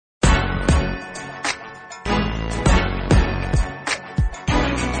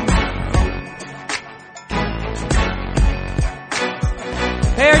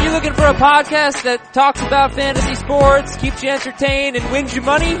looking for a podcast that talks about fantasy sports, keeps you entertained, and wins you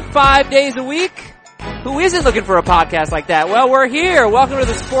money 5 days a week? Who isn't looking for a podcast like that? Well, we're here. Welcome to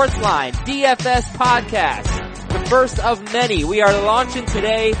the Sports Line DFS podcast, the first of many. We are launching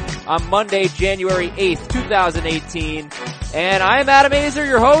today on Monday, January 8th, 2018. And I'm Adam Azer,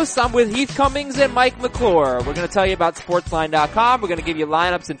 your host. I'm with Heath Cummings and Mike McClure. We're going to tell you about sportsline.com. We're going to give you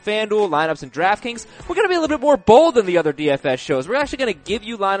lineups in FanDuel, lineups in DraftKings. We're going to be a little bit more bold than the other DFS shows. We're actually going to give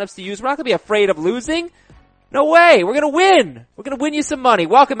you lineups to use. We're not going to be afraid of losing. No way. We're going to win. We're going to win you some money.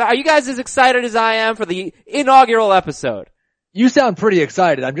 Welcome. Are you guys as excited as I am for the inaugural episode? You sound pretty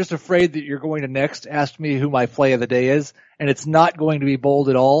excited. I'm just afraid that you're going to next ask me who my play of the day is, and it's not going to be bold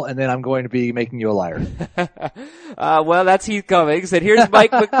at all, and then I'm going to be making you a liar. Well, that's Heath Cummings, and here's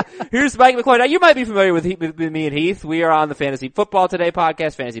Mike McCoy. Now, you might be familiar with me and Heath. We are on the Fantasy Football Today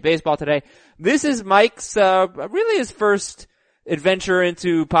podcast, Fantasy Baseball Today. This is Mike's, really his first adventure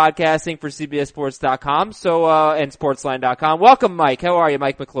into podcasting for CBSSports.com, and Sportsline.com. Welcome, Mike. How are you,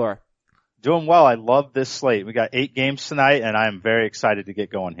 Mike McClure? Doing well. I love this slate. We got 8 games tonight, and I'm very excited to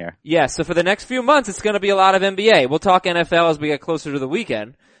get going here. Yeah, so for the next few months, it's going to be a lot of NBA. We'll talk NFL as we get closer to the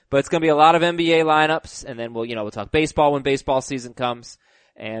weekend, but it's going to be a lot of NBA lineups, and then we'll talk baseball when baseball season comes.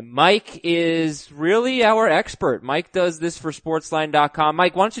 And Mike is really our expert. Mike does this for Sportsline.com.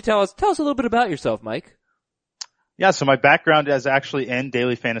 Mike, why don't you tell us a little bit about yourself, Mike? Yeah, so my background is actually in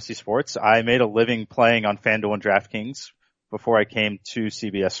daily fantasy sports. I made a living playing on FanDuel and DraftKings before I came to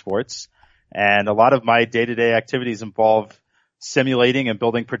CBS Sports. And a lot of my day-to-day activities involve simulating and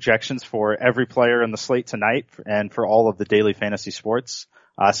building projections for every player in the slate tonight and for all of the daily fantasy sports.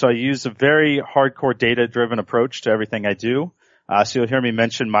 So I use a very hardcore data-driven approach to everything I do. So you'll hear me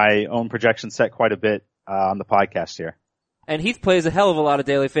mention my own projection set quite a bit on the podcast here. And Heath plays a hell of a lot of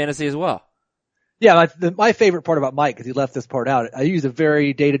daily fantasy as well. Yeah, my favorite part about Mike, because he left this part out, I use a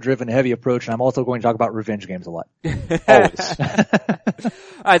very data-driven, heavy approach, and I'm also going to talk about revenge games a lot. Always.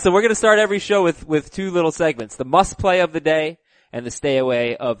 All right, so we're going to start every show with 2 little segments, the must-play of the day and the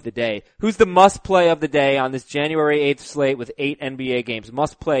stay-away of the day. Who's the must-play of the day on this January 8th slate with 8 NBA games?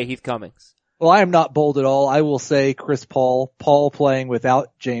 Must-play, Heath Cummings. Well, I am not bold at all. I will say Chris Paul. Paul playing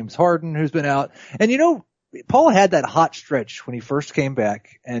without James Harden, who's been out. And Paul had that hot stretch when he first came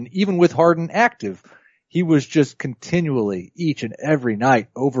back, and even with Harden active, he was just continually, each and every night,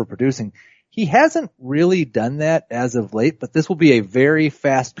 overproducing. He hasn't really done that as of late, but this will be a very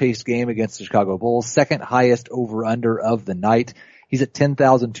fast-paced game against the Chicago Bulls, second highest over-under of the night. He's at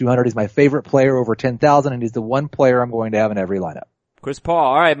 10,200. He's my favorite player over 10,000, and he's the one player I'm going to have in every lineup. Chris Paul.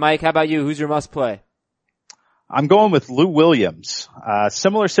 All right, Mike, how about you? Who's your must-play? I'm going with Lou Williams.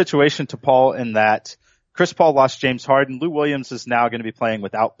 Similar situation to Paul in that Chris Paul lost James Harden. Lou Williams is now going to be playing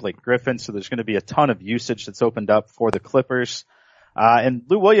without Blake Griffin, so there's going to be a ton of usage that's opened up for the Clippers. And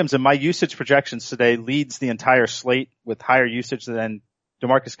Lou Williams in my usage projections today leads the entire slate with higher usage than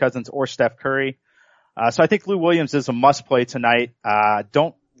DeMarcus Cousins or Steph Curry. So I think Lou Williams is a must play tonight.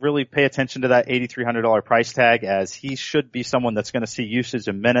 Don't really pay attention to that $8,300 price tag, as he should be someone that's going to see usage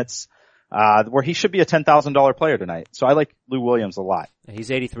in minutes. Where he should be a $10,000 player tonight. So I like Lou Williams a lot.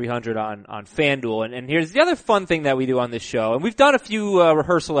 He's 8,300 on FanDuel. And here's the other fun thing that we do on this show. And we've done a few,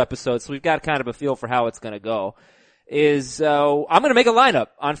 rehearsal episodes, so we've got kind of a feel for how it's gonna go. I'm gonna make a lineup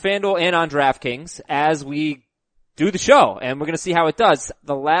on FanDuel and on DraftKings as we do the show. And we're gonna see how it does.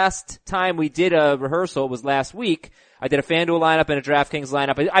 The last time we did a rehearsal was last week. I did a FanDuel lineup and a DraftKings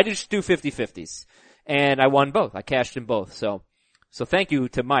lineup. I just do 50-50s. And I won both. I cashed in both. So thank you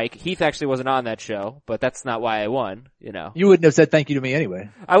to Mike. Heath actually wasn't on that show, but that's not why I won, You wouldn't have said thank you to me anyway.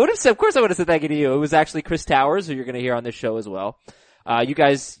 Of course I would have said thank you to you. It was actually Chris Towers, who you're going to hear on this show as well. You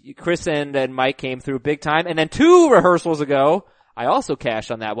guys, Chris and Mike came through big time. And then 2 rehearsals ago, I also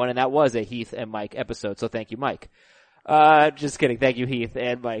cashed on that one, and that was a Heath and Mike episode. So thank you, Mike. Just kidding. Thank you, Heath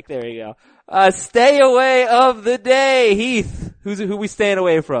and Mike. There you go. Stay away of the day. Heath, who we staying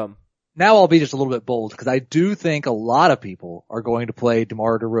away from? Now I'll be just a little bit bold, because I do think a lot of people are going to play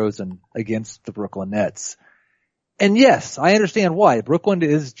DeMar DeRozan against the Brooklyn Nets. And yes, I understand why. Brooklyn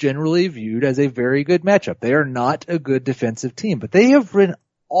is generally viewed as a very good matchup. They are not a good defensive team, but they have been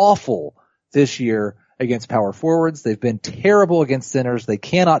awful this year against power forwards. They've been terrible against centers. They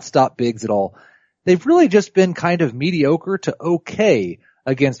cannot stop bigs at all. They've really just been kind of mediocre to okay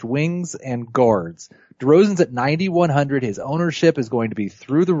against wings and guards. DeRozan's at 9,100. His ownership is going to be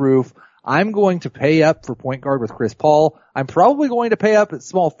through the roof. I'm going to pay up for point guard with Chris Paul. I'm probably going to pay up at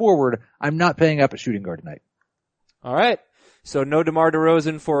small forward. I'm not paying up at shooting guard tonight. All right. So no DeMar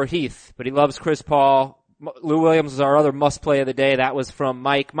DeRozan for Heath, but he loves Chris Paul. Lou Williams is our other must play of the day. That was from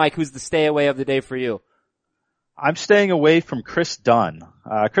Mike. Mike, who's the stay away of the day for you? I'm staying away from Chris Dunn.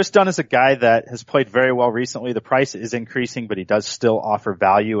 Chris Dunn is a guy that has played very well recently. The price is increasing, but he does still offer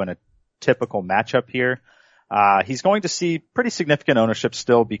value in a typical matchup here. He's going to see pretty significant ownership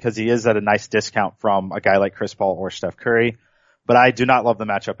still because he is at a nice discount from a guy like Chris Paul or Steph Curry. But I do not love the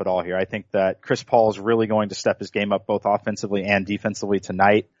matchup at all here. I think that Chris Paul is really going to step his game up both offensively and defensively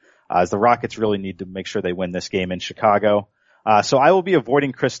tonight, as the Rockets really need to make sure they win this game in Chicago. So I will be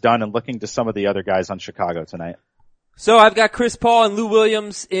avoiding Chris Dunn and looking to some of the other guys on Chicago tonight. So I've got Chris Paul and Lou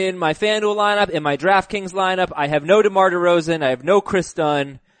Williams in my FanDuel lineup, in my DraftKings lineup. I have no DeMar DeRozan. I have no Chris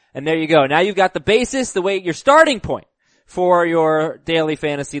Dunn. And there you go. Now you've got the basis, your starting point for your daily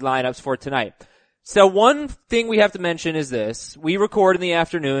fantasy lineups for tonight. So one thing we have to mention is this. We record in the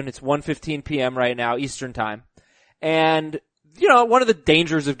afternoon. It's 1:15 p.m. right now, Eastern time. And, one of the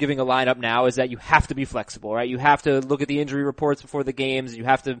dangers of giving a lineup now is that you have to be flexible, right? You have to look at the injury reports before the games. You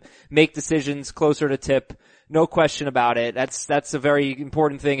have to make decisions closer to tip. No question about it. That's a very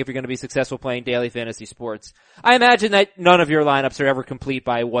important thing if you're going to be successful playing daily fantasy sports. I imagine that none of your lineups are ever complete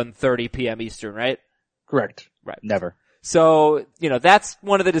by 1:30 p.m. Eastern, right? Correct. Right. Never. So, that's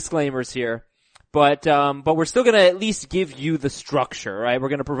one of the disclaimers here. But we're still gonna at least give you the structure, right? We're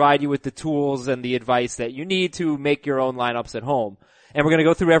gonna provide you with the tools and the advice that you need to make your own lineups at home. And we're gonna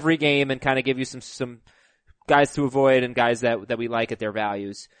go through every game and kind of give you some guys to avoid and guys that we like at their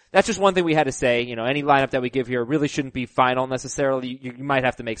values. That's just one thing we had to say. Any lineup that we give here really shouldn't be final necessarily. You might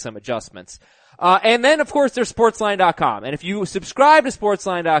have to make some adjustments. And then of course there's sportsline.com. And if you subscribe to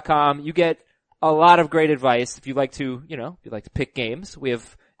sportsline.com, you get a lot of great advice. If you like to, pick games, we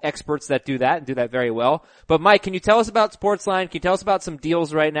have experts that do that and do that very well. But Mike, can you tell us about Sportsline? Can you tell us about some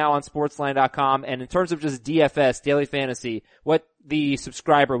deals right now on sportsline.com? And in terms of just DFS, daily fantasy, what the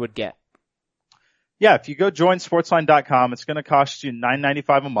subscriber would get? Yeah, if you go join sportsline.com, it's going to cost you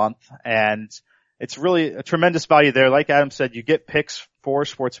 $9.95 a month, and it's really a tremendous value there. Like Adam said, you get picks for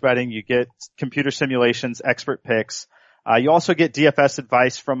sports betting, you get computer simulations, expert picks. You also get DFS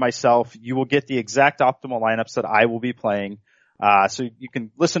advice from myself. You will get the exact optimal lineups that I will be playing. So you can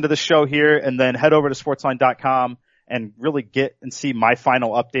listen to the show here and then head over to sportsline.com and really get and see my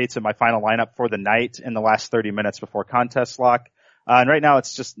final updates and my final lineup for the night in the last 30 minutes before contest lock. And right now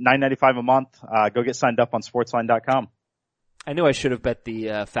it's just $9.95 a month. Go get signed up on sportsline.com. I knew I should have bet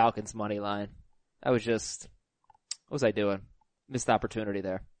the Falcons money line. What was I doing? Missed opportunity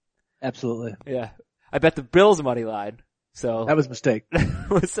there. Absolutely. Yeah. I bet the Bills money line. So that was a mistake.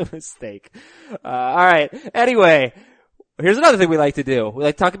 was a mistake. All right. Anyway, here's another thing we like to do. We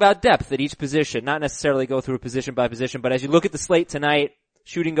like to talk about depth at each position, not necessarily go through position by position, but as you look at the slate tonight,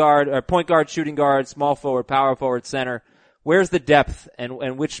 shooting guard, or point guard, shooting guard, small forward, power forward, center, where's the depth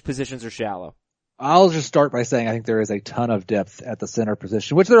and which positions are shallow? I'll just start by saying I think there is a ton of depth at the center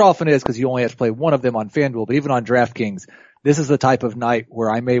position, which there often is because you only have to play one of them on FanDuel, but even on DraftKings, this is the type of night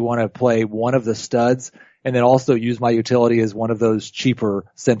where I may want to play one of the studs and then also use my utility as one of those cheaper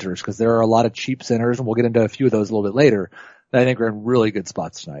centers because there are a lot of cheap centers, and we'll get into a few of those a little bit later, that I think are in really good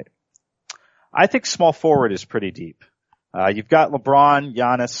spots tonight. I think small forward is pretty deep. You've got LeBron,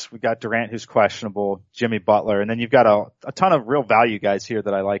 Giannis, we've got Durant who's questionable, Jimmy Butler, and then you've got a ton of real value guys here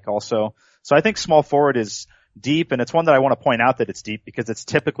that I like also. So I think small forward is deep, and it's one that I want to point out that it's deep because it's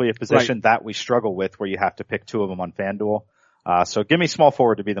typically a position that we struggle with where you have to pick two of them on FanDuel. So give me small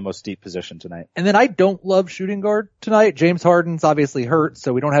forward to be the most deep position tonight. And then I don't love shooting guard tonight. James Harden's obviously hurt,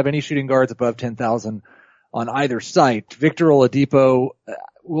 so we don't have any shooting guards above 10,000 on either site. Victor Oladipo,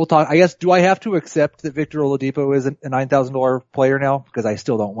 we'll talk. I guess, do I have to accept that Victor Oladipo is a $9,000 player now? Because I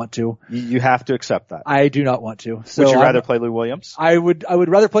still don't want to. You have to accept that. I do not want to. So would you rather play Lou Williams? I would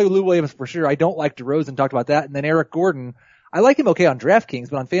rather play Lou Williams for sure. I don't like DeRozan, talked about that. And then Eric Gordon, I like him okay on DraftKings,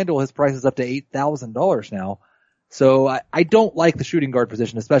 but on FanDuel his price is up to $8,000 now. So I don't like the shooting guard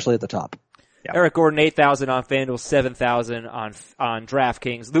position, especially at the top. Yeah. Eric Gordon, 8,000 on FanDuel, 7,000 on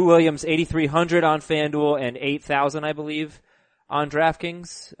DraftKings. Lou Williams, 8,300 on FanDuel and 8,000, I believe, on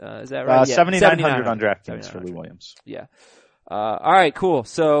DraftKings. Is that right? 7,900 on DraftKings for Lou Williams. Yeah. All right, cool.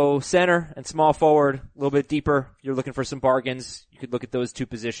 So center and small forward, a little bit deeper. You're looking for some bargains. You could look at those two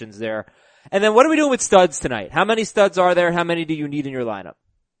positions there. And then what are we doing with studs tonight? How many studs are there? How many do you need in your lineup?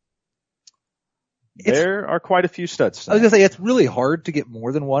 There are quite a few studs tonight. I was going to say, it's really hard to get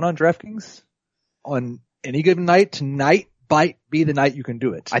more than one on DraftKings on any given night. Tonight might be the night you can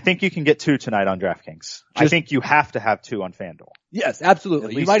do it. I think you can get two tonight on DraftKings. I think you have to have two on FanDuel. Yes,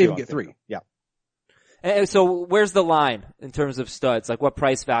 absolutely. You might even get three. Yeah. And so where's the line in terms of studs? Like what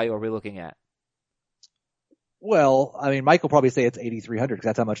price value are we looking at? Well, I mean, Mike will probably say it's 8,300 because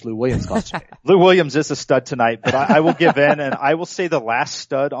that's how much Lou Williams costs today. Lou Williams is a stud tonight, but I will give in and I will say the last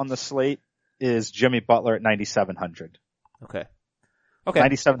stud on the slate is Jimmy Butler at 9,700. Okay.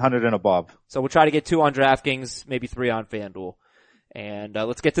 9,700 and above. So we'll try to get 2 on DraftKings, maybe 3 on FanDuel. And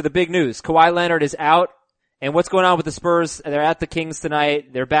let's get to the big news. Kawhi Leonard is out. And what's going on with the Spurs? They're at the Kings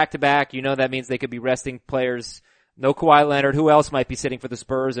tonight. They're back to back. You know that means they could be resting players. No Kawhi Leonard. Who else might be sitting for the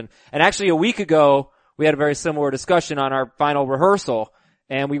Spurs? And actually a week ago, we had a very similar discussion on our final rehearsal.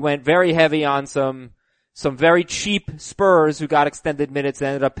 And we went very heavy on some very cheap Spurs who got extended minutes and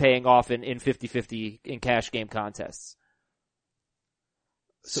ended up paying off in 50-50 in cash game contests.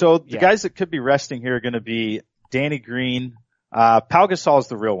 So the guys that could be resting here are going to be Danny Green. Pau Gasol is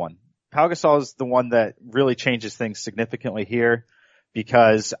the real one. Pau Gasol is the one that really changes things significantly here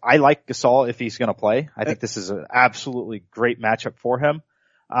because I like Gasol if he's going to play. I think this is an absolutely great matchup for him.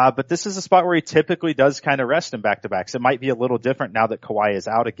 But this is a spot where he typically does kind of rest in back-to-backs. It might be a little different now that Kawhi is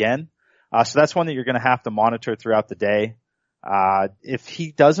out again. So that's one that you're going to have to monitor throughout the day. If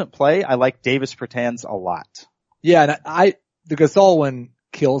he doesn't play, I like Davis Bertans a lot. Yeah, and the Gasol one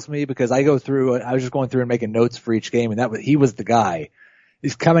kills me because I was just going through and making notes for each game, and he was the guy.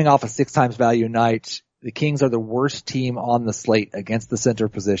 He's coming off a 6 times value night. The Kings are the worst team on the slate against the center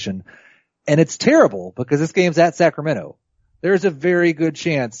position. And it's terrible because this game's at Sacramento. There's a very good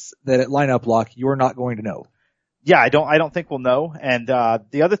chance that at lineup lock, you're not going to know. Yeah, I don't think we'll know. And,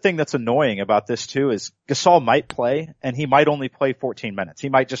 the other thing that's annoying about this too is Gasol might play and he might only play 14 minutes. He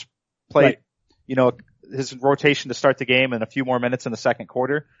might just play, his rotation to start the game and a few more minutes in the second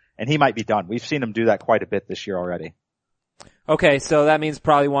quarter and he might be done. We've seen him do that quite a bit this year already. Okay, so that means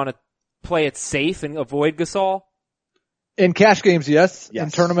probably want to play it safe and avoid Gasol? In cash games, yes. In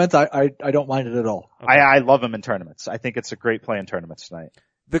tournaments, I don't mind it at all. Okay. I love him in tournaments. I think it's a great play in tournaments tonight.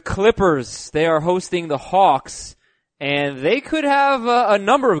 The Clippers, they are hosting the Hawks, and they could have a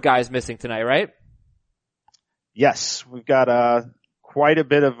number of guys missing tonight, right? Yes, we've got quite a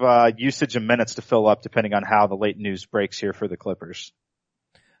bit of usage and minutes to fill up depending on how the late news breaks here for the Clippers.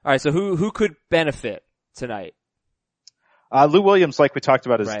 All right, so who could benefit tonight? Lou Williams, like we talked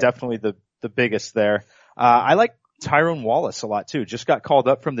about, is definitely the biggest there. I like Tyrone Wallace a lot too. Just got called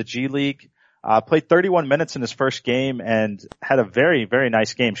up from the G League. Played 31 minutes in his first game and had a very, very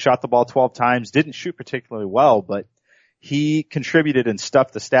nice game. Shot the ball 12 times. Didn't shoot particularly well, but he contributed and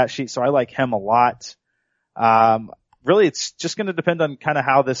stuffed the stat sheet. So I like him a lot. Really, it's just going to depend on kind of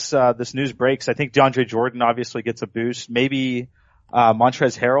how this news breaks. I think DeAndre Jordan obviously gets a boost. Maybe,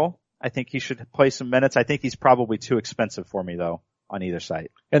 Montrezl Harrell. I think he should play some minutes. I think he's probably too expensive for me though on either side.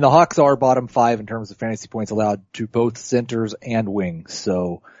 And the Hawks are bottom 5 in terms of fantasy points allowed to both centers and wings.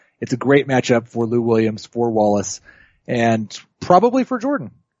 So it's a great matchup for Lou Williams, for Wallace, and probably for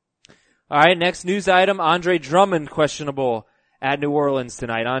Jordan. All right, next news item, Andre Drummond questionable at New Orleans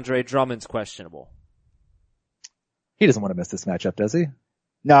tonight. Andre Drummond's questionable. He doesn't want to miss this matchup, does he?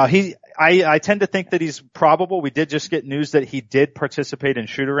 No, I tend to think that he's probable. We did just get news that he did participate in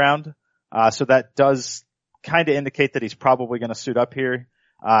shoot around. So that does kind of indicate that he's probably going to suit up here.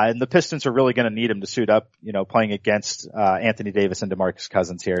 And the Pistons are really going to need him to suit up, playing against, Anthony Davis and DeMarcus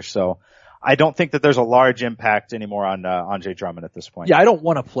Cousins here. So I don't think that there's a large impact anymore on, Andre Drummond at this point. Yeah, I don't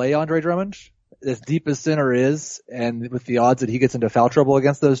want to play Andre Drummond. As deep as center is, and with the odds that he gets into foul trouble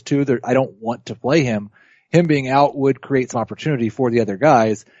against those two, I don't want to play him. Him being out would create some opportunity for the other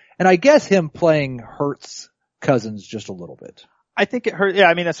guys. And I guess him playing hurts Cousins just a little bit. I think it hurt. Yeah,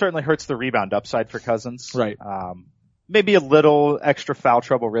 I mean, it certainly hurts the rebound upside for Cousins. Right. Maybe a little extra foul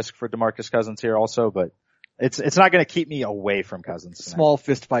trouble risk for DeMarcus Cousins here also, but it's not going to keep me away from Cousins tonight. Small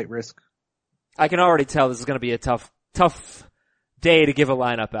fist fight risk. I can already tell this is going to be a tough day to give a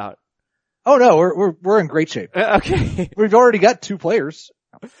lineup out. Oh no, we're in great shape. Okay. We've already got 2 players.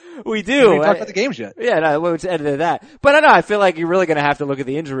 We do. We haven't talked about the games yet. Yeah, no, we'll just edit that. But I know, I feel like you're really gonna have to look at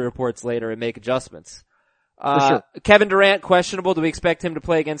the injury reports later and make adjustments. For sure. Kevin Durant, questionable. Do we expect him to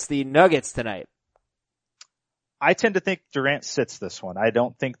play against the Nuggets tonight? I tend to think Durant sits this one. I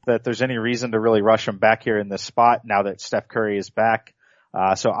don't think that there's any reason to really rush him back here in this spot now that Steph Curry is back.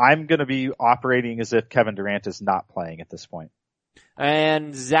 So I'm gonna be operating as if Kevin Durant is not playing at this point.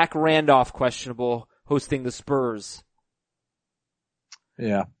 And Zach Randolph, questionable, hosting the Spurs.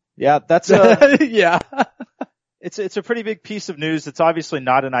 Yeah. Yeah, that's yeah. It's a pretty big piece of news. It's obviously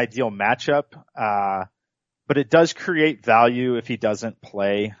not an ideal matchup, but it does create value if he doesn't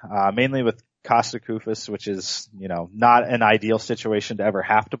play, mainly with Costa Koufos, which is, not an ideal situation to ever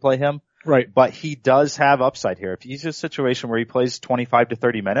have to play him. Right. But he does have upside here. If he's in a situation where he plays 25 to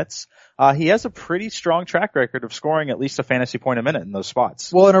 30 minutes, he has a pretty strong track record of scoring at least a fantasy point a minute in those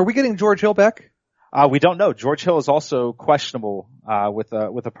spots. Well, and are we getting George Hill back? We don't know. George Hill is also questionable with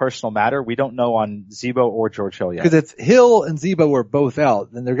a personal matter. We don't know on Zebo or George Hill yet. Because if Hill and Zebo are both out,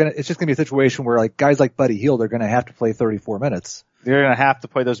 then it's just gonna be a situation where like guys like Buddy Hield are gonna have to play 34 minutes. They're gonna have to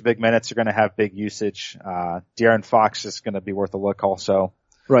play those big minutes. They're gonna have big usage. De'Aaron Fox is gonna be worth a look also.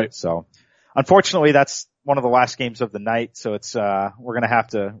 Right. So, unfortunately, that's one of the last games of the night. So it's we're gonna have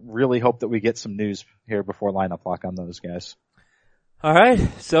to really hope that we get some news here before lineup lock on those guys. All right,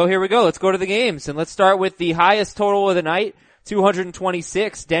 so here we go. Let's go to the games, and let's start with the highest total of the night,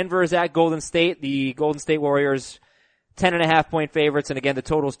 226. Denver is at Golden State. The Golden State Warriors 10.5-point favorites, and again, the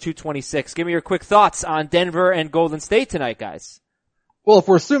total is 226. Give me your quick thoughts on Denver and Golden State tonight, guys. Well, if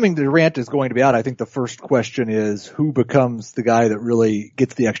we're assuming Durant is going to be out, I think the first question is who becomes the guy that really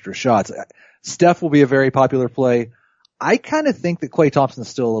gets the extra shots. Steph will be a very popular play. I kind of think that Klay Thompson is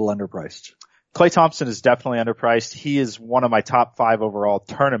still a little underpriced. Klay Thompson is definitely underpriced. He is one of my top 5 overall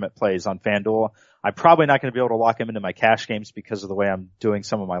tournament plays on FanDuel. I'm probably not going to be able to lock him into my cash games because of the way I'm doing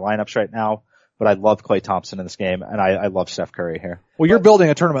some of my lineups right now. But I love Klay Thompson in this game, and I love Steph Curry here. Well, you're building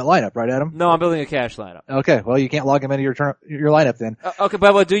a tournament lineup, right, Adam? No, I'm building a cash lineup. Okay, well, you can't log him into your lineup then. Okay,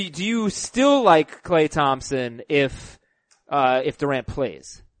 but do you still like Klay Thompson if Durant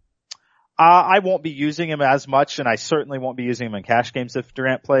plays? I won't be using him as much, and I certainly won't be using him in cash games if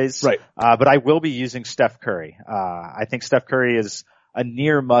Durant plays. Right. But I will be using Steph Curry. I think Steph Curry is a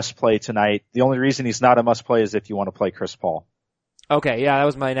near must play tonight. The only reason he's not a must play is if you want to play Chris Paul. Okay, yeah, that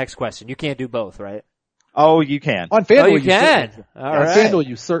was my next question. You can't do both, right? Oh, you can. On FanDuel, you can. All right. On FanDuel,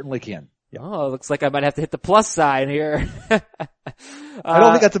 you certainly can. Yeah. Oh, looks like I might have to hit the plus sign here. I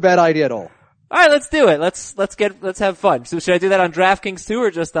don't think that's a bad idea at all. All right, let's do it. Let's have fun. So should I do that on DraftKings too,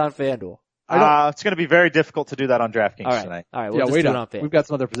 or just on FanDuel? It's going to be very difficult to do that on DraftKings tonight. All right, we'll just do it on FanDuel. We've got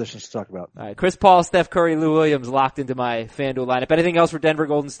some other positions to talk about. All right, Chris Paul, Steph Curry, Lou Williams locked into my FanDuel lineup. Anything else for Denver,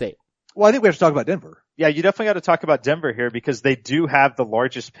 Golden State? Well, I think we have to talk about Denver. Yeah, you definitely got to talk about Denver here because they do have the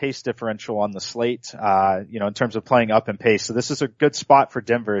largest pace differential on the slate, in terms of playing up in pace. So this is a good spot for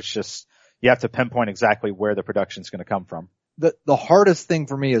Denver. It's just you have to pinpoint exactly where the production is going to come from. The hardest thing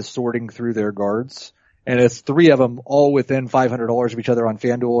for me is sorting through their guards. And it's 3 of them all within $500 of each other on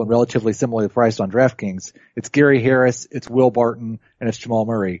FanDuel and relatively similarly priced on DraftKings. It's Gary Harris, it's Will Barton, and it's Jamal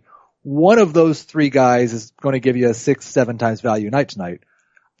Murray. One of those 3 guys is going to give you a 6-7 times value night tonight.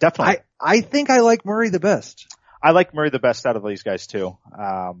 Definitely. I think I like Murray the best. I like Murray the best out of these guys too.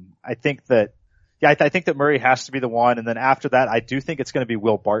 I think that Murray has to be the one. And then after that, I do think it's going to be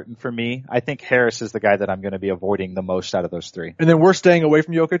Will Barton for me. I think Harris is the guy that I'm going to be avoiding the most out of those 3. And then we're staying away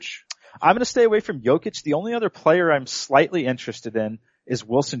from Jokic? I'm going to stay away from Jokic. The only other player I'm slightly interested in is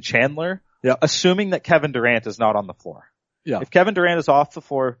Wilson Chandler, assuming that Kevin Durant is not on the floor. Yeah. If Kevin Durant is off the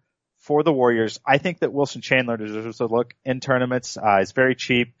floor for the Warriors, I think that Wilson Chandler deserves a look in tournaments. He's very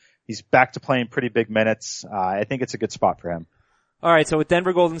cheap. He's back to playing pretty big minutes. I think it's a good spot for him. All right, so with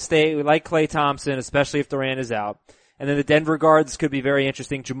Denver Golden State, we like Klay Thompson, especially if Durant is out. And then the Denver guards could be very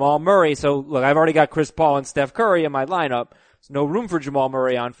interesting. Jamal Murray. So look, I've already got Chris Paul and Steph Curry in my lineup. There's no room for Jamal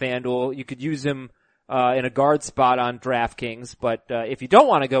Murray on FanDuel. You could use him in a guard spot on DraftKings, but if you don't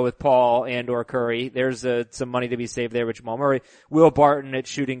want to go with Paul and or Curry, there's some money to be saved there with Jamal Murray. Will Barton at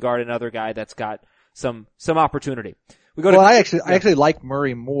shooting guard, another guy that's got some opportunity. I actually like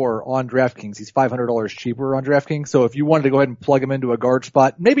Murray more on DraftKings. He's $500 cheaper on DraftKings. So if you wanted to go ahead and plug him into a guard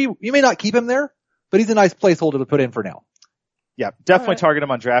spot, maybe you may not keep him there, but he's a nice placeholder to put in for now. Yeah, definitely target him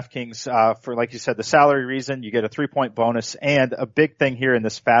on DraftKings, for, like you said, the salary reason. You get a 3-point bonus, and a big thing here in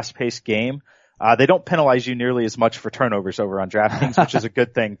this fast-paced game, they don't penalize you nearly as much for turnovers over on DraftKings, which is a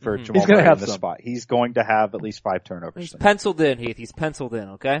good thing for Jamal Murray in this spot. He's going to have at least 5 turnovers. He's penciled in, Heath. He's penciled in,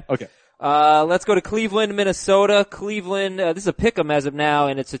 okay? Okay. Let's go to Cleveland, Minnesota. Cleveland, this is a pick'em as of now,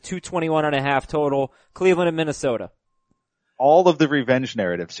 and it's a 221.5 total. Cleveland and Minnesota. All of the revenge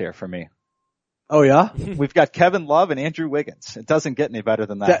narratives here for me. Oh yeah? We've got Kevin Love and Andrew Wiggins. It doesn't get any better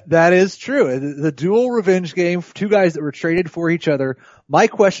than that. That is true. The dual revenge game, 2 guys that were traded for each other. My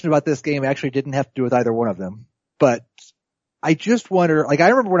question about this game actually didn't have to do with either one of them, but I just wonder, I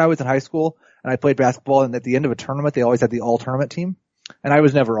remember when I was in high school and I played basketball, and at the end of a tournament, they always had the all-tournament team, and I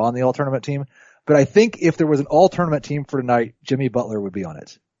was never on the all-tournament team, but I think if there was an all-tournament team for tonight, Jimmy Butler would be on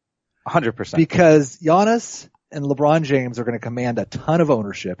it. 100%. Because Giannis and LeBron James are going to command a ton of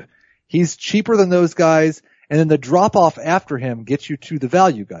ownership. He's cheaper than those guys, and then the drop-off after him gets you to the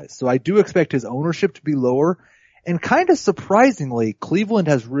value guys. So I do expect his ownership to be lower, and kind of surprisingly, Cleveland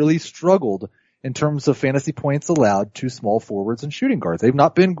has really struggled in terms of fantasy points allowed to small forwards and shooting guards. They've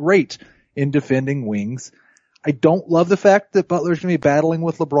not been great in defending wings. I don't love the fact that Butler's going to be battling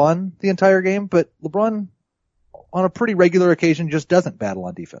with LeBron the entire game, but LeBron, on a pretty regular occasion, just doesn't battle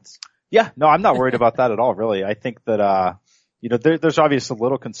on defense. Yeah, no, I'm not worried about that at all, really. I think that, there's obviously a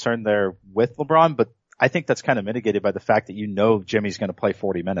little concern there with LeBron, but I think that's kind of mitigated by the fact that Jimmy's going to play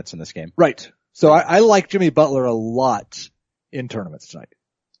 40 minutes in this game. Right. So I like Jimmy Butler a lot in tournaments tonight.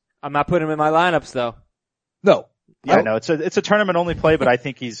 I'm not putting him in my lineups though. No. Yeah, no, it's a tournament only play, but I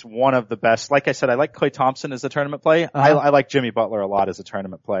think he's one of the best. Like I said, I like Klay Thompson as a tournament play. I like Jimmy Butler a lot as a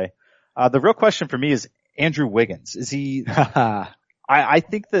tournament play. The real question for me is Andrew Wiggins. Is he, I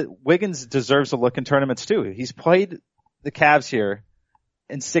think that Wiggins deserves a look in tournaments too. He's played the Cavs here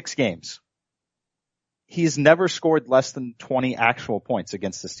in 6 games. He's never scored less than 20 actual points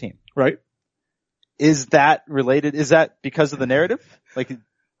against this team. Right. Is that related? Is that because of the narrative? Like,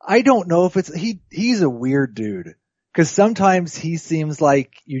 I don't know if he's a weird dude. Cause sometimes he seems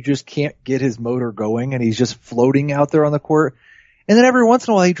like you just can't get his motor going and he's just floating out there on the court. And then every once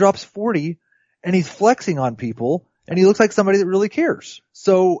in a while he drops 40 and he's flexing on people and he looks like somebody that really cares.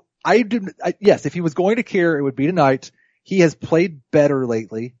 So yes, if he was going to care, it would be tonight. He has played better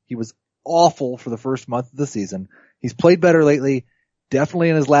lately. He was awful for the first month of the season. He's played better lately. Definitely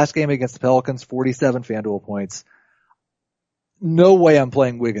in his last game against the Pelicans, 47 FanDuel points. No way I'm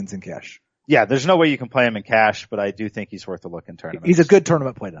playing Wiggins in cash. Yeah, there's no way you can play him in cash, but I do think he's worth a look in tournaments. He's a good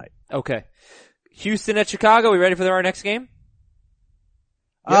tournament play tonight. Okay. Houston at Chicago. We ready for our next game?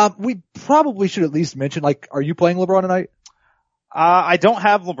 We probably should at least mention, are you playing LeBron tonight? I don't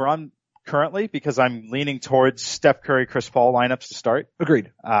have LeBron currently because I'm leaning towards Steph Curry, Chris Paul lineups to start.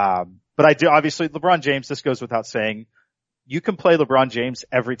 Agreed. But I do, obviously, LeBron James, this goes without saying, you can play LeBron James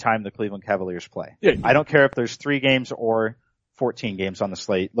every time the Cleveland Cavaliers play. Yeah. I don't care if there's 3 games or 14 games on the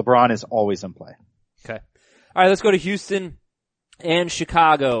slate. LeBron is always in play. Okay. All right, let's go to Houston and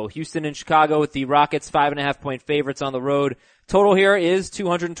Chicago. Houston and Chicago with the Rockets 5.5 point favorites on the road. Total here is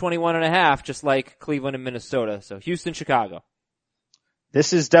 221.5, just like Cleveland and Minnesota. So Houston, Chicago.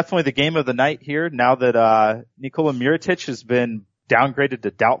 This is definitely the game of the night here now that Nikola Mirotic has been downgraded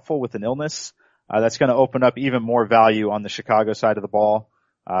to doubtful with an illness. That's going to open up even more value on the Chicago side of the ball.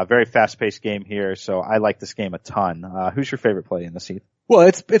 Very fast-paced game here, so I like this game a ton. Who's your favorite play in this heat? Well,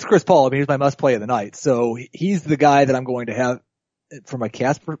 it's Chris Paul. I mean, he's my must play of the night. So he's the guy that I'm going to have from a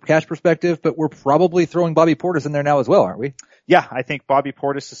cash perspective, but we're probably throwing Bobby Portis in there now as well, aren't we? Yeah, I think Bobby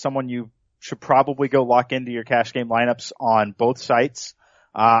Portis is someone you should probably go lock into your cash game lineups on both sites.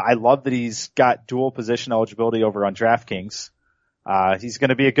 I love that he's got dual position eligibility over on DraftKings. He's going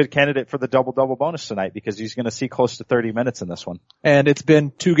to be a good candidate for the double-double bonus tonight because he's going to see close to 30 minutes in this one. And it's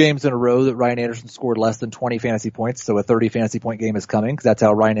been 2 games in a row that Ryan Anderson scored less than 20 fantasy points, so a 30 fantasy point game is coming because that's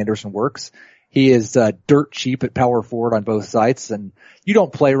how Ryan Anderson works. He is dirt cheap at power forward on both sites, and you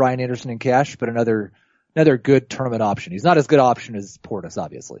don't play Ryan Anderson in cash, but another good tournament option. He's not as good option as Portis,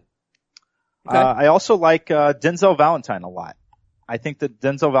 obviously. Okay. I also like Denzel Valentine a lot. I think that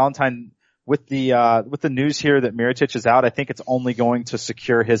Denzel Valentine, with the news here that Mirotic is out, I think it's only going to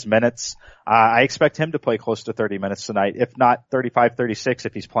secure his minutes. I expect him to play close to 30 minutes tonight, if not 35, 36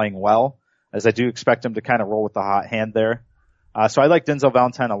 if he's playing well, as I do expect him to kind of roll with the hot hand there. So I like Denzel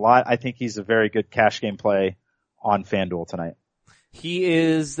Valentine a lot. I think he's a very good cash game play on FanDuel tonight. He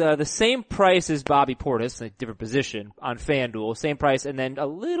is the same price as Bobby Portis, a different position on FanDuel, same price, and then a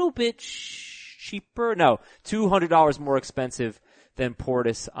little bit cheaper. No, $200 more expensive than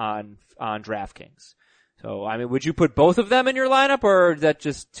Portis on DraftKings. So, I mean, would you put both of them in your lineup, or is that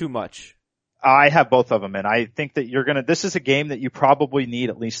just too much? I have both of them, and I think that this is a game that you probably need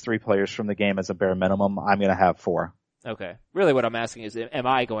at least 3 players from the game as a bare minimum. I'm going to have 4. Okay. Really what I'm asking is, am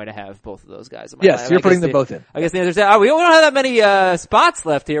I going to have both of those guys in my Yes, lineup? you're putting them both in. I guess the answer is, we don't have that many spots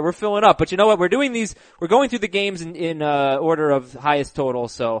left here. We're filling up. But you know what? We're going through the games in order of highest total,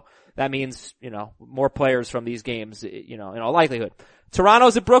 so that means, more players from these games, in all likelihood.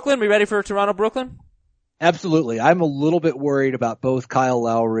 Toronto's at Brooklyn. We ready for Toronto-Brooklyn? Absolutely. I'm a little bit worried about both Kyle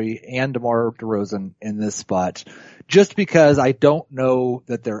Lowry and DeMar DeRozan in this spot, just because I don't know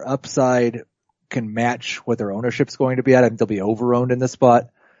that their upside can match what their ownership's going to be at. I think they'll be over-owned in this spot.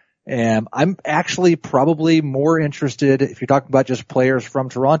 And I'm actually probably more interested, if you're talking about just players from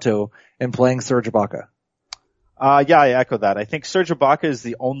Toronto, in playing Serge Ibaka. Yeah, I echo that. I think Serge Ibaka is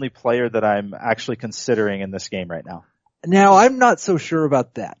the only player that I'm actually considering in this game right now. Now, I'm not so sure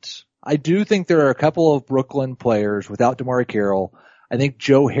about that. I do think there are a couple of Brooklyn players without DeMar Carroll. I think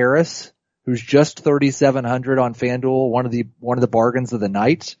Joe Harris, who's just 3,700 on FanDuel, one of the bargains of the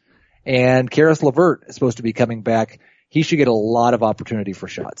night. And Karis LeVert is supposed to be coming back. He should get a lot of opportunity for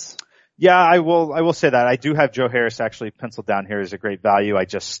shots. Yeah, I will say that. I do have Joe Harris actually penciled down here as a great value. I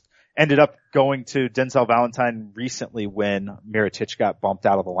just ended up going to Denzel Valentine recently when Mirotic got bumped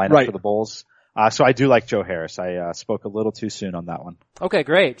out of the lineup for the Bulls. So I do like Joe Harris. I spoke a little too soon on that one. Okay,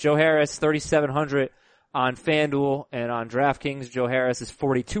 great. Joe Harris, 3,700 on FanDuel, and on DraftKings, Joe Harris is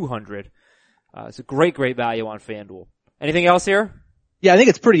 4,200. It's a great value on FanDuel. Anything else here? Yeah, I think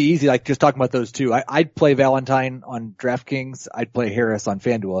it's pretty easy, like just talking about those two. I'd play Valentine on DraftKings. I'd play Harris on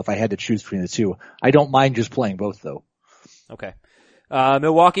FanDuel if I had to choose between the two. I don't mind just playing both though. Okay.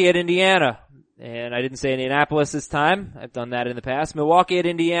 Milwaukee at Indiana. And I didn't say Indianapolis this time. I've done that in the past. Milwaukee at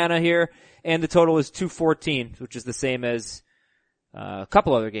Indiana here. And the total is 214, which is the same as a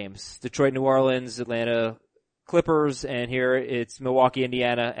couple other games. Detroit, New Orleans, Atlanta, Clippers, and here it's Milwaukee,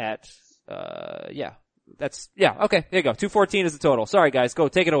 Indiana at, okay, there you go. 214 is the total. Sorry guys, go,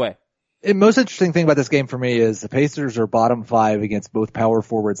 take it away. The most interesting thing about this game for me is the Pacers are bottom 5 against both power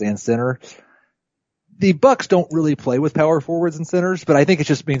forwards and center. The Bucks don't really play with power forwards and centers, but I think it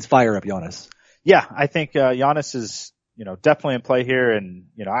just means fire up Giannis. Yeah, I think, Giannis is, definitely in play here, and,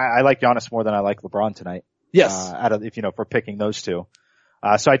 I like Giannis more than I like LeBron tonight. Yes. If we're picking those two.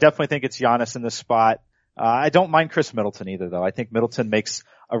 So I definitely think it's Giannis in this spot. I don't mind Chris Middleton either though. I think Middleton makes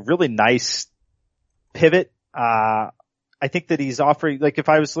a really nice pivot. I think that he's offering, like if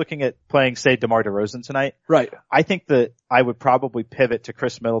I was looking at playing, say, DeMar DeRozan tonight. Right. I think that I would probably pivot to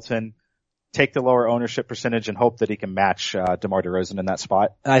Chris Middleton, take the lower ownership percentage and hope that he can match, DeMar DeRozan in that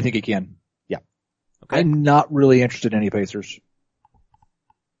spot. I think he can. Yeah. Okay. I'm not really interested in any Pacers.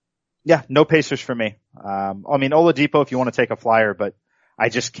 Yeah, no Pacers for me. Oladipo if you want to take a flyer, but I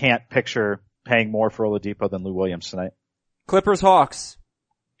just can't picture paying more for Oladipo than Lou Williams tonight. Clippers, Hawks.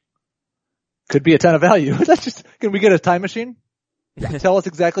 Could be a ton of value. Can we get a time machine? Tell us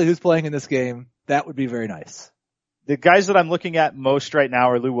exactly who's playing in this game. That would be very nice. The guys that I'm looking at most right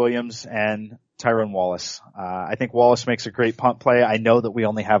now are Lou Williams and Tyrone Wallace. I think Wallace makes a great punt play. I know that we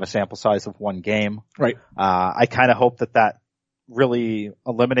only have a sample size of one game. Right. I kind of hope that really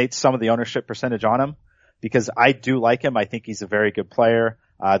eliminates some of the ownership percentage on him because I do like him. I think he's a very good player.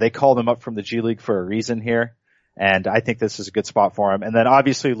 They called him up from the G League for a reason here, and I think this is a good spot for him. And then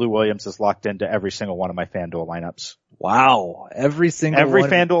obviously Lou Williams is locked into every single one of my FanDuel lineups. Wow. Every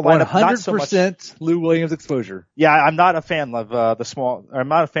FanDuel lineup, 100% Lou Williams exposure. Yeah, I'm not a fan of I'm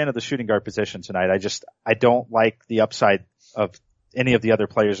not a fan of the shooting guard position tonight. I don't like the upside of any of the other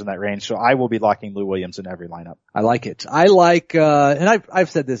players in that range, so I will be locking Lou Williams in every lineup. I like it. I like, and I've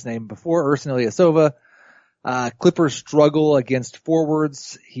said this name before, Ersan Ilyasova. Clippers struggle against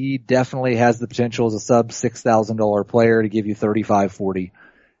forwards. He definitely has the potential as a sub $6,000 player to give you 35-40.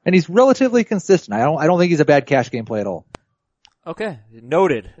 And he's relatively consistent. I don't think he's a bad cash game play at all. Okay.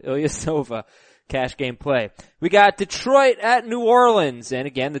 Noted. Ilyasova, cash game play. We got Detroit at New Orleans. And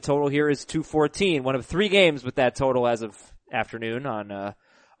again, the total here is 214. One of 3 games with that total as of afternoon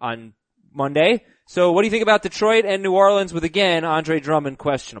on Monday. So what do you think about Detroit and New Orleans with, again, Andre Drummond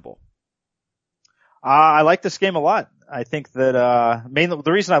questionable? I like this game a lot. I think that, mainly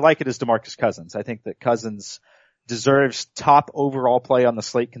the reason I like it is DeMarcus Cousins. I think that Cousins deserves top overall play on the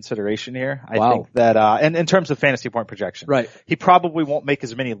slate consideration here. I think that, and in terms of fantasy point projection. Right. He probably won't make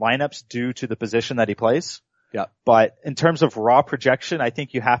as many lineups due to the position that he plays. Yeah. But in terms of raw projection, I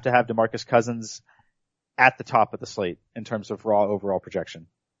think you have to have DeMarcus Cousins at the top of the slate in terms of raw overall projection.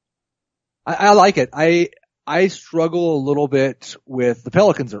 I like it. I struggle a little bit with the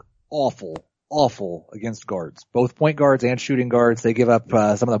Pelicans are awful against guards, both point guards and shooting guards. They give up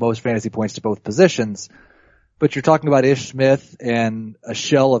some of the most fantasy points to both positions. But you're talking about Ish Smith and a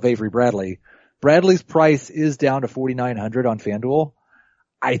shell of Avery Bradley. Bradley's price is down to 4,900 on FanDuel.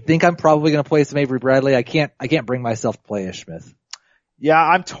 I think I'm probably going to play some Avery Bradley. I can't bring myself to play Ish Smith. Yeah,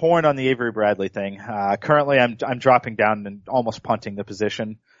 I'm torn on the Avery Bradley thing. Currently I'm dropping down and almost punting the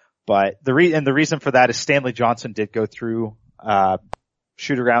position. But the reason for that is Stanley Johnson did go through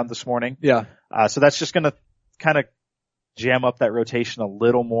shoot around this morning. Yeah. So that's just going to kind of jam up that rotation a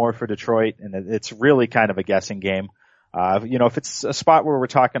little more for Detroit, and it's really kind of a guessing game. If it's a spot where we're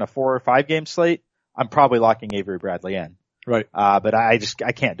talking a 4 or 5 game slate, I'm probably locking Avery Bradley in. Right. But I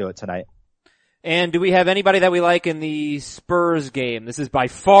can't do it tonight. And do we have anybody that we like in the Spurs game? This is by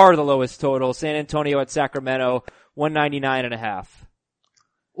far the lowest total. San Antonio at Sacramento, 199.5.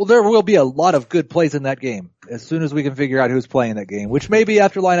 Well, there will be a lot of good plays in that game as soon as we can figure out who's playing that game, which may be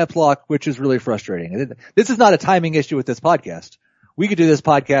after lineup lock, which is really frustrating. This is not a timing issue with this podcast. We could do this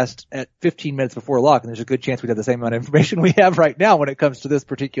podcast at 15 minutes before lock, and there's a good chance we'd have the same amount of information we have right now when it comes to this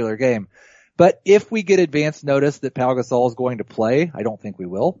particular game. But if we get advance notice that Pau Gasol is going to play, I don't think we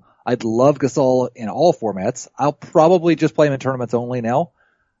will. I'd love Gasol in all formats. I'll probably just play him in tournaments only now.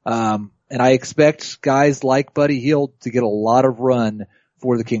 And I expect guys like Buddy Hield to get a lot of run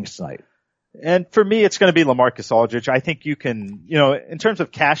for the Kings tonight. And for me, it's going to be LaMarcus Aldridge. I think you can, in terms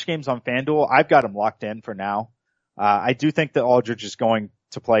of cash games on FanDuel, I've got him locked in for now. I do think that Aldridge is going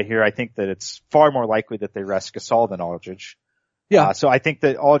to play here. I think that it's far more likely that they rest Gasol than Aldridge. Yeah. So I think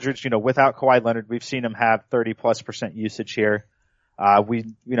that Aldridge, without Kawhi Leonard, we've seen him have 30+% usage here.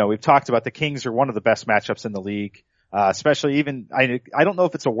 We've talked about the Kings are one of the best matchups in the league. Especially even, I don't know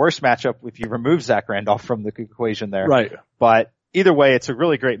if it's a worse matchup if you remove Zach Randolph from the equation there. Right. But either way, it's a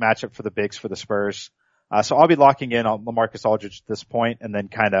really great matchup for the bigs for the Spurs. So I'll be locking in on LaMarcus Aldridge at this point and then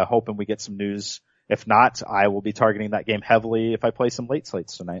kind of hoping we get some news. If not, I will be targeting that game heavily if I play some late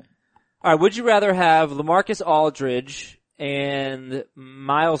slates tonight. All right. Would you rather have LaMarcus Aldridge and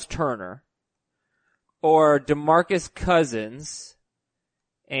Miles Turner or DeMarcus Cousins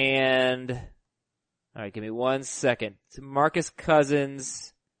and, all right, give me 1 second. DeMarcus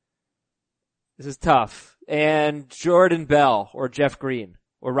Cousins. This is tough. And Jordan Bell or Jeff Green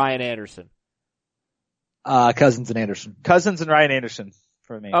or Ryan Anderson. Cousins and Anderson. Cousins and Ryan Anderson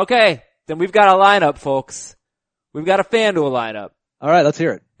for me. Okay. Then we've got a lineup, folks. We've got a FanDuel lineup. All right, let's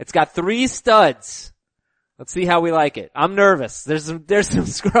hear it. It's got 3 studs. Let's see how we like it. I'm nervous. There's some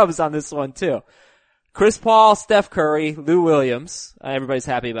scrubs on this one too. Chris Paul, Steph Curry, Lou Williams. Everybody's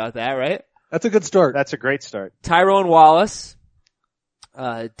happy about that, right? That's a good start. That's a great start. Tyrone Wallace,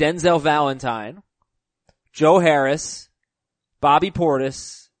 Denzel Valentine, Joe Harris, Bobby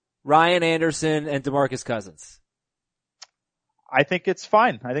Portis, Ryan Anderson, and DeMarcus Cousins. I think it's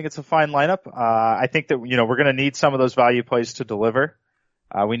fine. I think it's a fine lineup. I think that, we're going to need some of those value plays to deliver.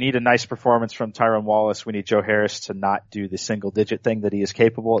 We need a nice performance from Tyrone Wallace. We need Joe Harris to not do the single digit thing that he is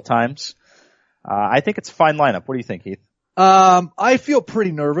capable at times. I think it's a fine lineup. What do you think, Heath? I feel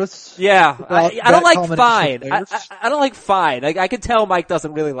pretty nervous. Yeah. I don't like fine. I don't like fine. I can tell Mike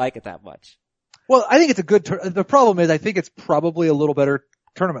doesn't really like it that much. Well, I think it's a good, the problem is I think it's probably a little better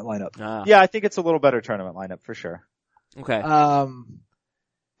tournament lineup. Yeah, I think it's a little better tournament lineup for sure. Okay. But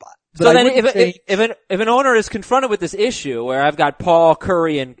so then if an owner is confronted with this issue where I've got Paul,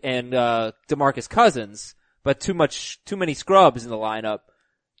 Curry, and DeMarcus Cousins, but too many scrubs in the lineup,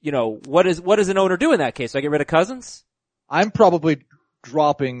 what does an owner do in that case? Do I get rid of Cousins? I'm probably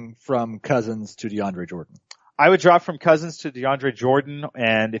dropping from Cousins to DeAndre Jordan. I would drop from Cousins to DeAndre Jordan,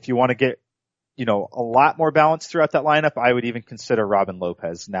 and if you want to get, a lot more balance throughout that lineup, I would even consider Robin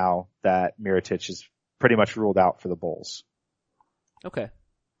Lopez now that Mirotic is pretty much ruled out for the Bulls. Okay.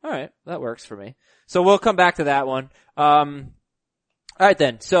 All right. That works for me. So we'll come back to that one. All right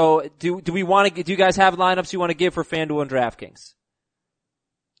then. So do you guys have lineups you want to give for FanDuel and DraftKings?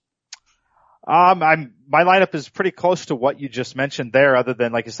 My lineup is pretty close to what you just mentioned there, other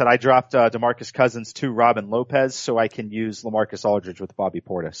than, like I said, I dropped, DeMarcus Cousins to Robin Lopez so I can use LaMarcus Aldridge with Bobby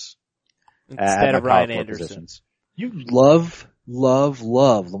Portis. Instead of Ryan Anderson. Positions. You love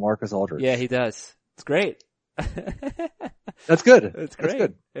LaMarcus Aldridge. Yeah, he does. It's great. That's good. It's great. That's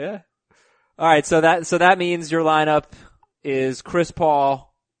good. Yeah. All right. So that means your lineup is Chris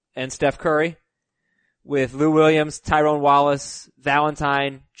Paul and Steph Curry with Lou Williams, Tyrone Wallace,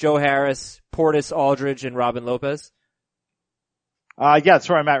 Valentine, Joe Harris, Portis, Aldridge, and Robin Lopez. Yeah, that's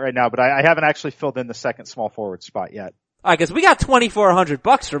where I'm at right now, but I haven't actually filled in the second small forward spot yet. I guess we got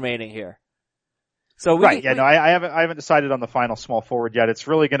 $2,400 remaining here. So I haven't decided on the final small forward yet. It's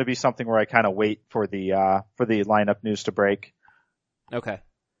really going to be something where I kind of wait for the lineup news to break. Okay.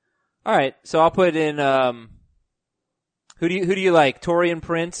 All right. So I'll put in, who do you like? Taurean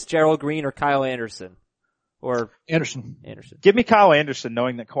Prince, Gerald Green, or Kyle Anderson? Or Anderson. Give me Kyle Anderson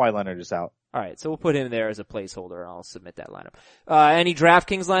knowing that Kawhi Leonard is out. All right. So we'll put him there as a placeholder and I'll submit that lineup. Any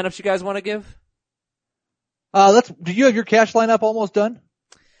DraftKings lineups you guys want to give? Do you have your cash lineup almost done?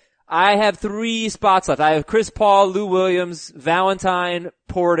 I have 3 spots left. I have Chris Paul, Lou Williams, Valentine,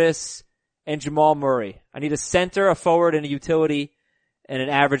 Portis, and Jamal Murray. I need a center, a forward, and a utility, and an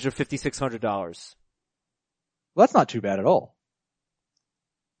average of $5,600. Well, that's not too bad at all.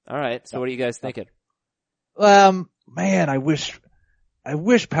 All right. So what are you guys thinking? Man, I wish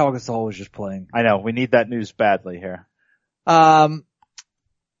Pau Gasol was just playing. I know. We need that news badly here. You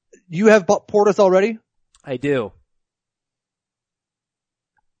have Portis already? I do.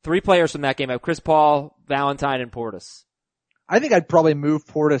 3 players from that game. I have Chris Paul, Valentine, and Portis. I think I'd probably move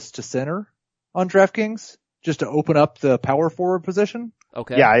Portis to center on DraftKings just to open up the power forward position.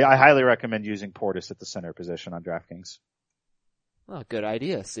 Okay. Yeah, I highly recommend using Portis at the center position on DraftKings. Oh, good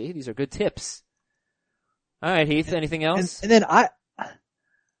idea. See, these are good tips. All right, Heath, anything else? And then I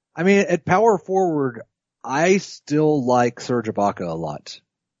mean, at power forward, I still like Serge Ibaka a lot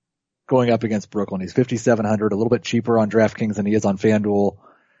going up against Brooklyn. He's 5,700, a little bit cheaper on DraftKings than he is on FanDuel.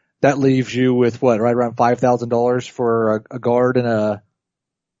 That leaves you with right around $5,000 for a guard and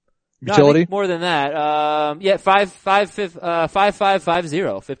No, I Utility? think more than that.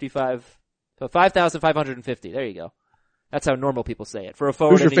 5550, 55. So 5,550. There you go. That's how normal people say it. For a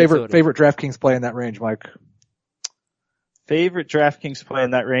forward. Who's your favorite DraftKings play in that range, Mike? Favorite DraftKings play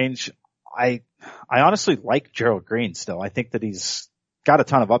in that range? I honestly like Gerald Green still. I think that he's got a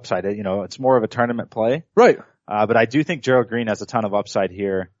ton of upside. You know, it's more of a tournament play. Right. But I do think Gerald Green has a ton of upside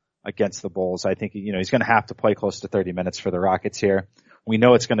here against the Bulls. I think, you know, he's going to have to play close to 30 minutes for the Rockets here. We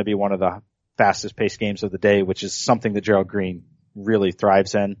know it's going to be one of the fastest paced games of the day, which is something that Gerald Green really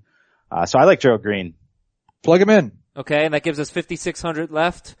thrives in. So I like Gerald Green. Plug him in. Okay, and that gives us 5,600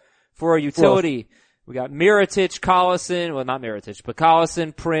 left for a utility. We got Mirotic, Collison, well not Mirotic, but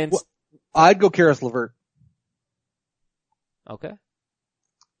Collison, Prince. Well, I'd go Karis LeVert. Okay.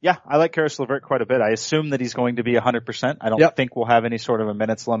 Yeah, I like Karis LeVert quite a bit. I assume that he's going to be 100%. I don't think we'll have any sort of a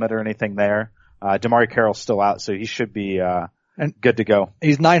minutes limit or anything there. DeMarre Carroll's still out, so he should be and good to go.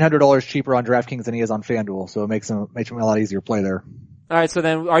 He's $900 cheaper on DraftKings than he is on FanDuel, so it makes him a lot easier to play there. All right, so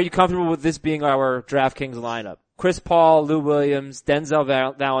then are you comfortable with this being our DraftKings lineup? Chris Paul, Lou Williams, Denzel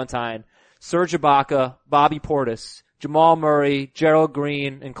Valentine, Serge Ibaka, Bobby Portis, Jamal Murray, Gerald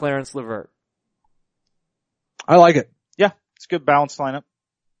Green, and Clarence LeVert. I like it. Yeah, it's a good balanced lineup.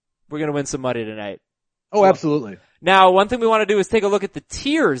 We're going to win some money tonight. Oh, absolutely. Now, one thing we want to do is take a look at the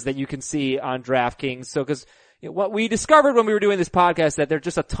tiers that you can see on DraftKings. So, because what we discovered when we were doing this podcast that there's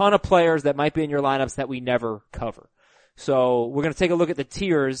just a ton of players that might be in your lineups that we never cover. So we're going to take a look at the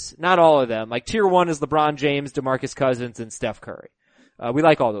tiers, not all of them. Like tier 1 is LeBron James, DeMarcus Cousins, and Steph Curry. We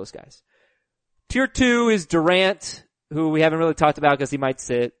like all those guys. Tier 2 is Durant, who we haven't really talked about because he might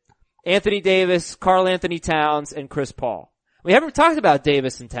sit. Anthony Davis, Karl Anthony Towns, and Chris Paul. We haven't talked about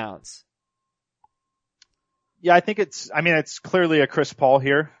Davis and Towns. Yeah, I think it's clearly a Chris Paul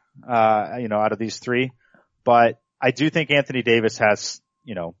here, out of these three. But I do think Anthony Davis has,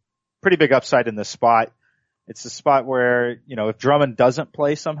 pretty big upside in this spot. It's a spot where, if Drummond doesn't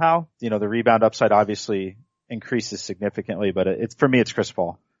play somehow, the rebound upside obviously increases significantly, but for me, it's Chris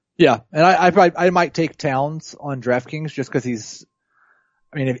Paul. Yeah. And I might take Towns on DraftKings just because he's,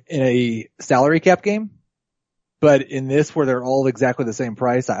 in a salary cap game, but in this where they're all exactly the same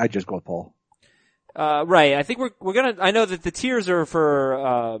price, I just go with Paul. Right. I think I know that the tiers are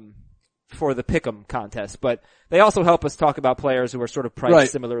for the Pick'em contest, but they also help us talk about players who are sort of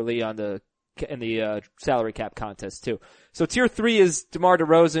priced similarly in the salary cap contest too. So tier 3 is DeMar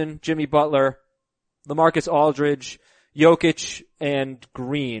DeRozan, Jimmy Butler, LaMarcus Aldridge, Jokic, and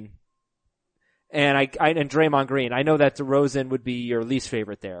Green. And and Draymond Green. I know that DeRozan would be your least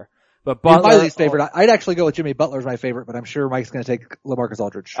favorite there. But Butler, my least favorite. I'd actually go with Jimmy Butler as my favorite, but I'm sure Mike's going to take LaMarcus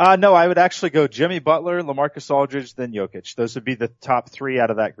Aldridge. No, I would actually go Jimmy Butler, LaMarcus Aldridge, then Jokic. Those would be the top 3 out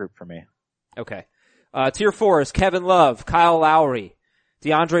of that group for me. Okay. Tier 4 is Kevin Love, Kyle Lowry,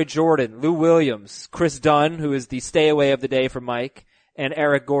 DeAndre Jordan, Lou Williams, Chris Dunn, who is the stay away of the day for Mike, and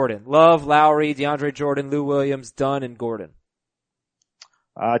Eric Gordon. Love, Lowry, DeAndre Jordan, Lou Williams, Dunn, and Gordon.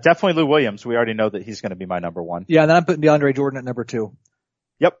 Definitely Lou Williams. We already know that he's going to be my number 1. Yeah, and then I'm putting DeAndre Jordan at number 2.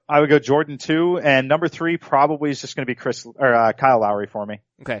 Yep, I would go Jordan 2, and number 3 probably is just going to be Kyle Lowry for me.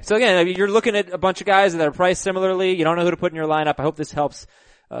 Okay, so again, you're looking at a bunch of guys that are priced similarly. You don't know who to put in your lineup. I hope this helps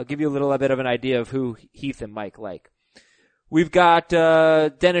give you a little bit of an idea of who Heath and Mike like. We've got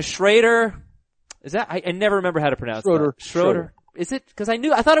Dennis Schroeder. Is that I never remember how to pronounce that. Schroeder. Is it? Because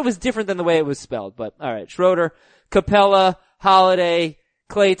I thought it was different than the way it was spelled. But all right, Schroeder, Capella, Holiday,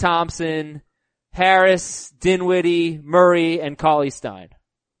 Klay Thompson, Harris, Dinwiddie, Murray, and Cauley Stein.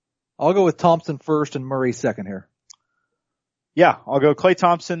 I'll go with Thompson first and Murray second here. Yeah, I'll go Klay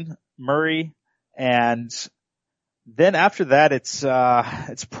Thompson, Murray, and then after that,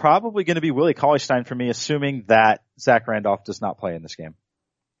 it's probably going to be Willie Cauley-Stein for me, assuming that Zach Randolph does not play in this game.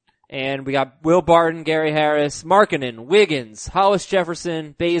 And we got Will Barton, Gary Harris, Markkanen, Wiggins, Hollis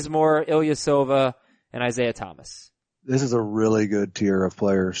Jefferson, Bazemore, Ilyasova, and Isaiah Thomas. This is a really good tier of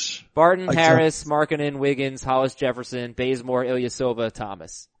players. Barton, Harris, Markkanen, Wiggins, Hollis Jefferson, Bazemore, Ilyasova,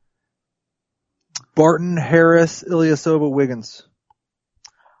 Thomas. Barton, Harris, Ilyasova, Wiggins.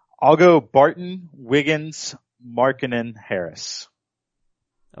 I'll go Barton, Wiggins, Markkanen, Harris.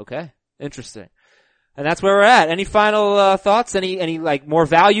 Okay. Interesting. And that's where we're at. Any final thoughts? Any like more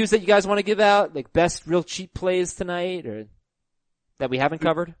values that you guys want to give out? Like best real cheap plays tonight or that we haven't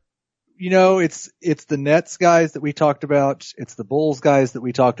covered? It's the Nets guys that we talked about, it's the Bulls guys that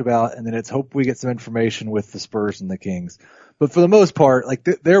we talked about, and then it's hope we get some information with the Spurs and the Kings. But for the most part, like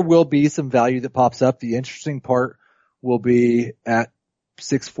there will be some value that pops up. The interesting part will be at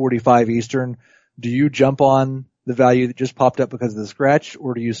 6:45 Eastern. Do you jump on the value that just popped up because of the scratch,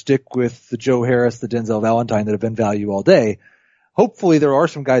 or do you stick with the Joe Harris, the Denzel Valentine that have been value all day? hopefully there are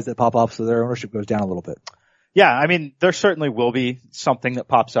some guys that pop up so their ownership goes down a little bit. Yeah, I mean, there certainly will be something that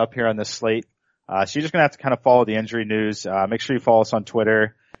pops up here on this slate. So you're just going to have to kind of follow the injury news. Make sure you follow us on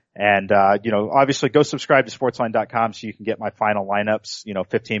Twitter. And, obviously go subscribe to sportsline.com so you can get my final lineups,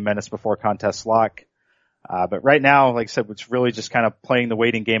 15 minutes before contest lock. But right now, like I said, it's really just kind of playing the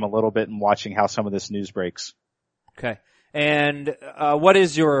waiting game a little bit and watching how some of this news breaks. Okay. And, what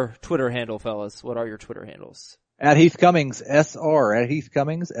is your Twitter handle, fellas? What are your Twitter handles? At Heath Cummings SR. At Heath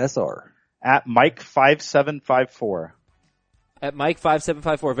Cummings SR. At Mike5754. At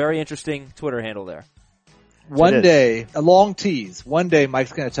Mike5754. Very interesting Twitter handle there. One day, a long tease. One day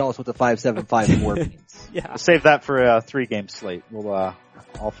Mike's going to tell us what the 5754 means. Yeah. We'll save that for a 3-game slate.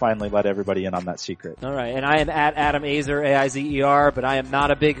 I'll finally let everybody in on that secret. All right. And I am at Adam Aizer, AIZER, but I am not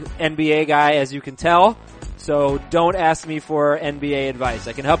a big NBA guy, as you can tell. So don't ask me for NBA advice.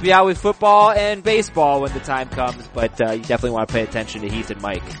 I can help you out with football and baseball when the time comes, but you definitely want to pay attention to Heath and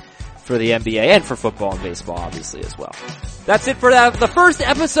Mike for the NBA and for football and baseball, obviously, as well. That's it for the first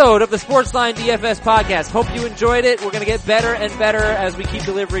episode of the Sportsline DFS podcast. Hope you enjoyed it. We're going to get better and better as we keep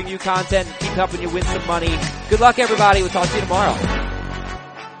delivering you content and keep helping you win some money. Good luck, everybody. We'll talk to you tomorrow.